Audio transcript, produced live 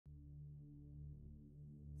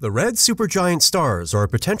The red supergiant stars are a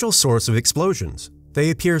potential source of explosions. They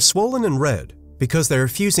appear swollen and red because they are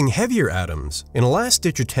fusing heavier atoms in a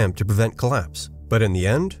last-ditch attempt to prevent collapse. But in the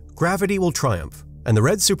end, gravity will triumph, and the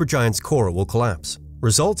red supergiant's core will collapse,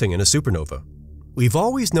 resulting in a supernova. We've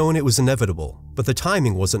always known it was inevitable, but the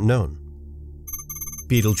timing wasn't known.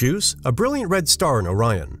 Betelgeuse, a brilliant red star in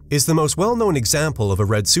Orion, is the most well-known example of a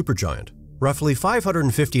red supergiant. Roughly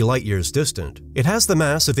 550 light-years distant, it has the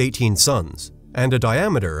mass of 18 suns and a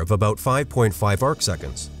diameter of about 5.5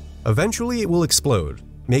 arcseconds. Eventually it will explode,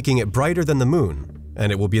 making it brighter than the moon,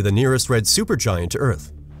 and it will be the nearest red supergiant to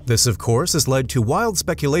Earth. This, of course, has led to wild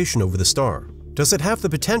speculation over the star. Does it have the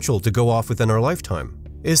potential to go off within our lifetime?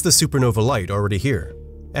 Is the supernova light already here?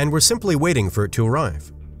 And we're simply waiting for it to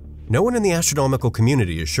arrive? No one in the astronomical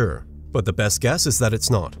community is sure, but the best guess is that it's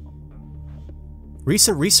not.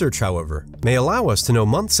 Recent research, however, may allow us to know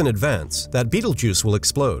months in advance that Betelgeuse will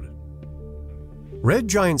explode. Red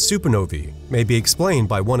giant supernovae may be explained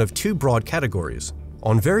by one of two broad categories.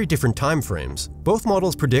 On very different time frames, both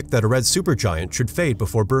models predict that a red supergiant should fade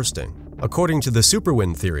before bursting. According to the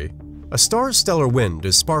superwind theory, a star's stellar wind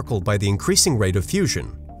is sparkled by the increasing rate of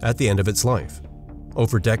fusion at the end of its life.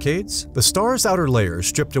 Over decades, the star's outer layer is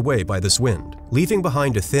stripped away by this wind, leaving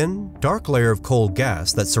behind a thin, dark layer of cold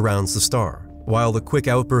gas that surrounds the star. While the quick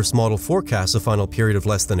outburst model forecasts a final period of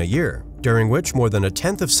less than a year, during which more than a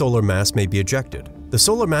tenth of solar mass may be ejected, the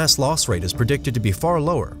solar mass loss rate is predicted to be far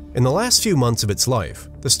lower. In the last few months of its life,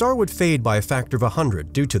 the star would fade by a factor of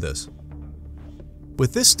 100 due to this.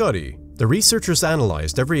 With this study, the researchers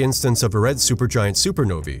analyzed every instance of a red supergiant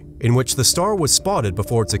supernovae in which the star was spotted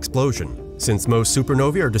before its explosion. Since most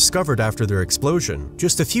supernovae are discovered after their explosion,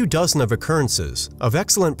 just a few dozen of occurrences of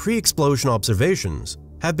excellent pre-explosion observations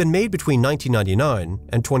have been made between 1999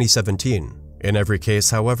 and 2017. In every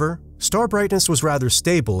case, however, star brightness was rather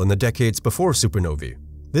stable in the decades before supernovae.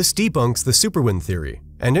 This debunks the superwind theory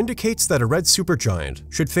and indicates that a red supergiant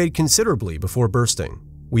should fade considerably before bursting.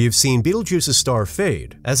 We have seen Betelgeuse's star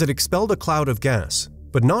fade as it expelled a cloud of gas,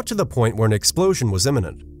 but not to the point where an explosion was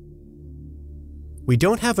imminent. We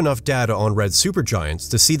don't have enough data on red supergiants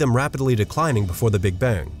to see them rapidly declining before the Big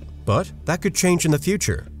Bang, but that could change in the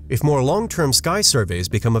future if more long-term sky surveys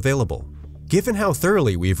become available. Given how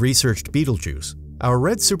thoroughly we've researched Betelgeuse, our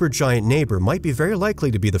red supergiant neighbor might be very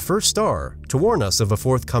likely to be the first star to warn us of a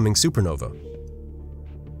forthcoming supernova.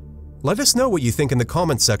 Let us know what you think in the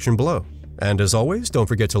comments section below. And as always, don't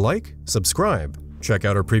forget to like, subscribe, check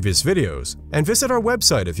out our previous videos, and visit our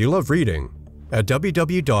website if you love reading at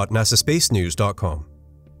www.nasaspacenews.com.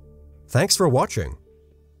 Thanks for watching.